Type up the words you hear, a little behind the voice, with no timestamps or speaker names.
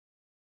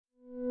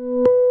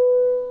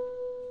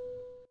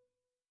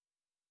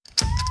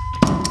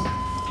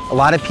A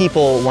lot of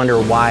people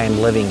wonder why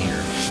I'm living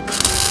here.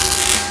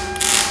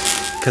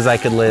 Because I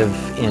could live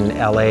in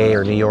LA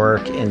or New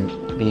York and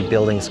be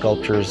building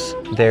sculptures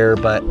there,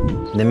 but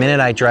the minute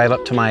I drive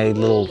up to my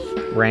little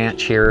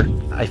ranch here,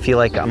 I feel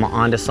like I'm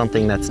onto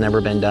something that's never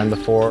been done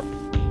before.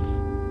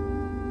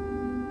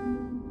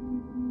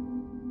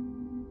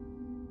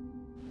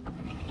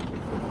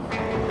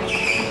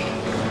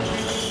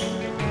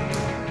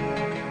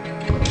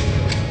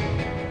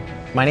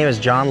 My name is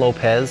John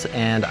López,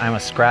 and I'm a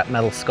scrap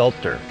metal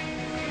sculptor.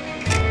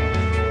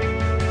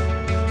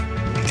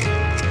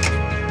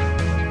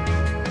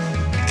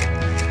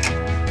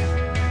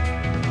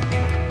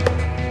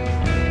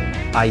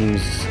 I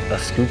use a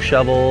scoop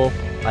shovel,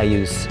 I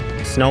use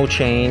snow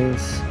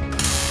chains,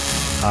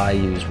 I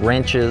use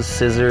wrenches,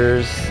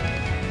 scissors,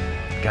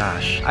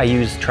 gosh, I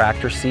use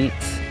tractor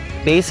seats.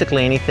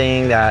 Basically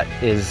anything that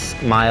is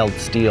mild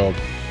steel.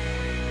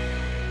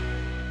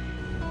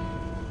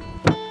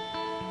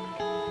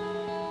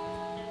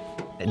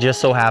 It just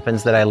so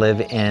happens that I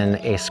live in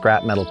a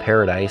scrap metal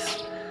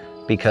paradise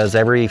because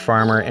every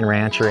farmer and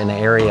rancher in the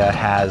area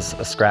has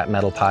a scrap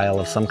metal pile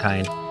of some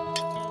kind.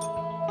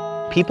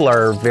 People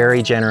are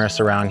very generous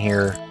around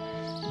here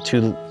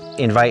to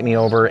invite me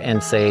over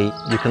and say,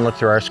 you can look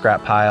through our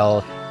scrap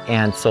pile,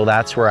 and so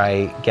that's where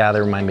I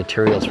gather my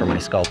materials for my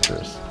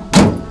sculptures.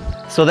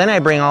 So then I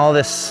bring all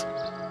this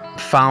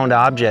found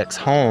objects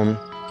home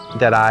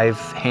that I've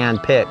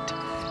hand-picked,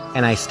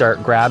 and I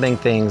start grabbing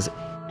things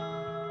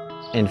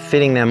and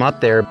fitting them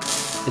up there.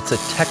 It's a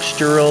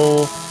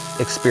textural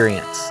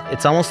experience.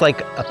 It's almost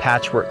like a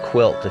patchwork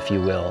quilt, if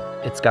you will.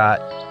 It's got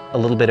a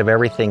little bit of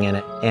everything in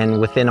it,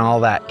 and within all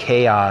that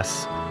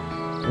chaos,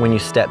 when you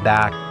step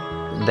back,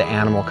 the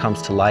animal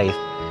comes to life,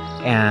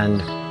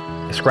 and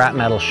scrap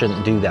metal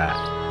shouldn't do that.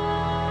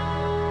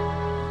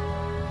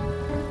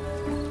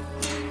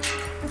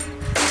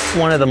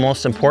 One of the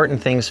most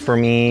important things for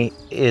me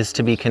is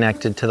to be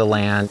connected to the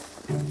land.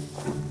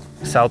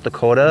 South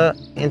Dakota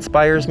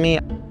inspires me.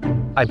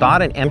 I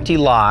bought an empty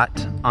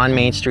lot on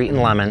Main Street in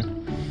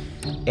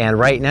Lemon, and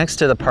right next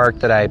to the park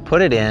that I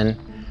put it in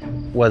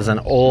was an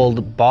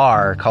old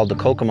bar called the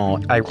Kokomo.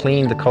 I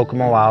cleaned the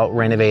Kokomo out,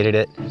 renovated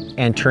it,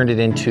 and turned it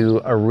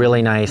into a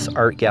really nice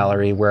art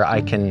gallery where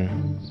I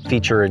can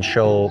feature and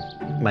show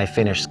my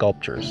finished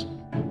sculptures.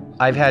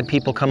 I've had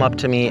people come up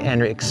to me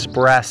and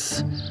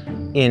express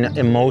in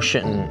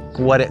emotion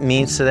what it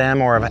means to them,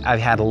 or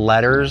I've had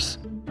letters.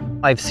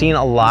 I've seen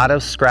a lot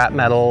of scrap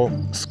metal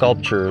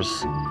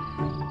sculptures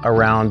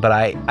around, but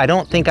I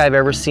don't think I've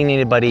ever seen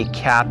anybody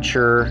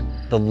capture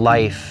the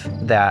life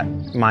that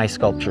my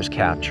sculptures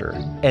capture.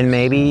 And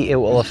maybe it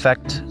will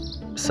affect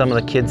some of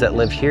the kids that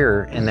live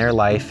here in their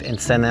life and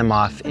send them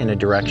off in a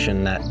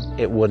direction that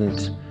it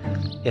wouldn't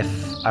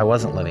if I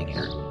wasn't living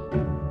here.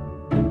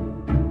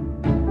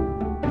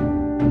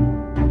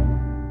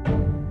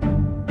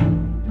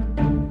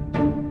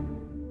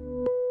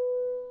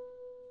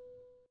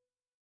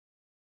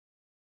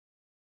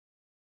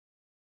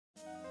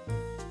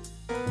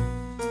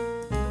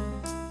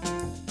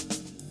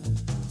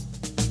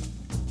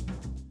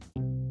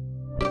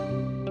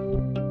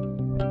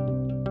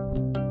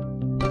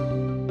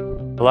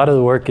 A lot of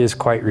the work is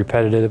quite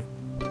repetitive.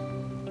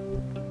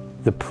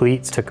 The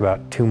pleats took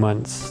about 2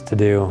 months to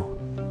do.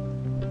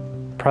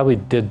 Probably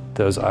did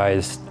those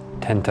eyes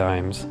 10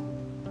 times.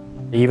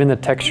 Even the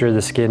texture of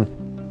the skin,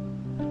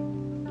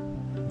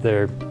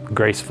 they're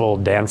graceful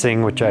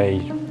dancing, which I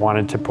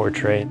wanted to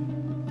portray.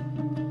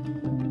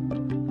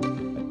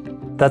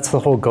 That's the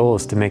whole goal,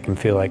 is to make them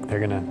feel like they're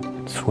gonna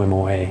swim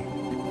away.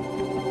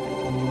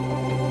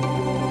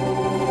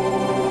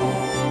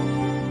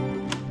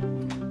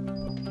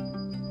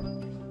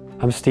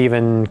 I'm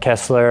Stephen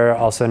Kesler,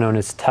 also known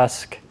as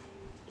Tusk.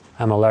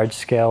 I'm a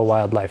large-scale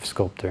wildlife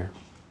sculptor.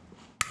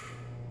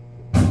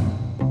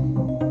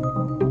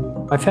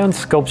 I found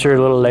sculpture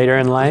a little later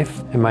in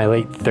life, in my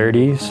late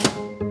 30s.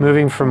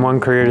 Moving from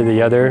one career to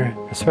the other,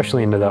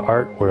 especially into the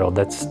art world,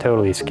 that's a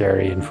totally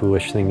scary and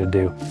foolish thing to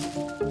do.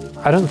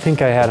 I don't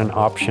think I had an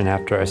option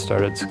after I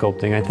started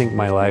sculpting. I think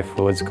my life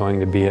was going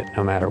to be it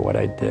no matter what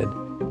I did.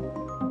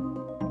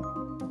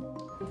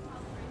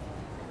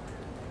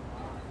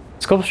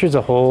 Sculpture as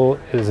a whole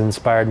has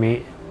inspired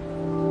me.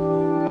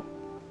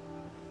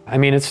 I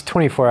mean, it's a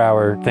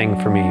 24-hour thing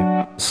for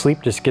me.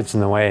 Sleep just gets in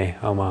the way,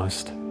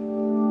 almost.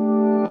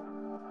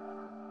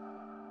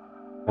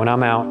 When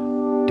I'm out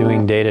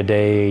doing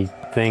day-to-day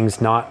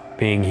things, not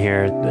being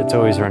here, it's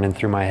always running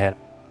through my head.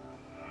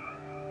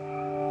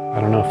 I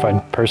don't know if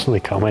I'd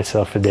personally call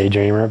myself a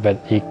daydreamer, but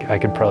I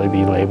could probably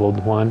be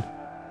labeled one.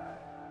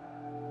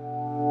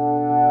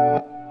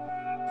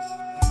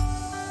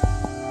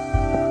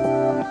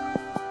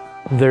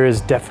 There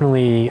is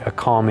definitely a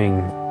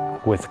calming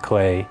with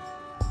clay.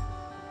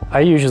 I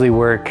usually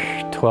work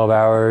 12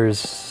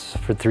 hours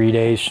for 3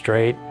 days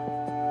straight.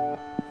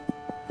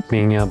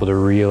 Being able to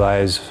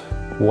realize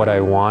what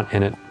I want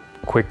in it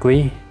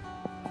quickly,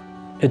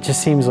 it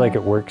just seems like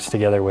it works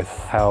together with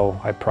how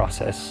I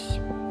process.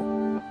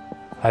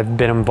 I've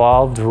been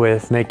involved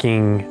with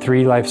making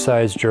 3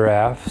 life-size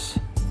giraffes,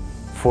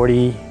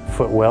 40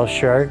 20-foot whale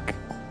shark,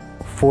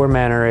 4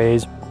 manta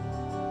rays,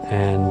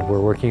 and we're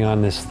working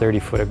on this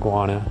 30-foot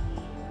iguana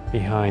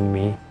behind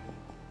me.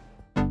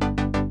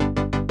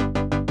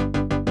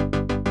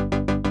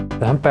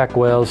 The humpback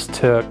whales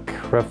took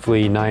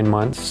roughly 9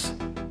 months.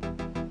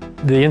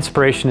 The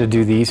inspiration to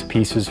do these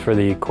pieces for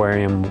the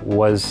aquarium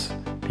was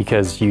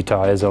because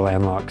Utah is a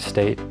landlocked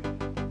state.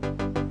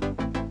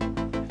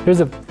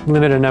 There's a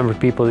limited number of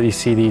people that you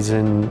see these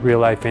in real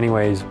life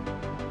anyways.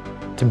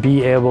 To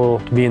be able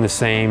to be in the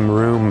same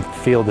room,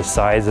 feel the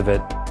size of it,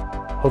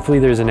 hopefully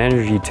there's an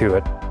energy to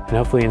it, and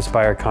hopefully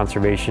inspire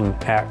conservation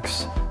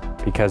acts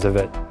because of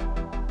it.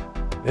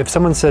 If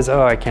someone says,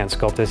 oh, I can't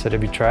sculpt this,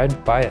 have you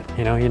tried? Buy it.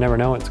 You know, you never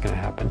know what's going to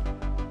happen.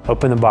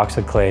 Open the box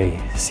of clay,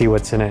 see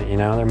what's in it. You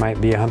know, there might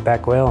be a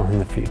humpback whale in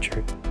the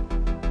future.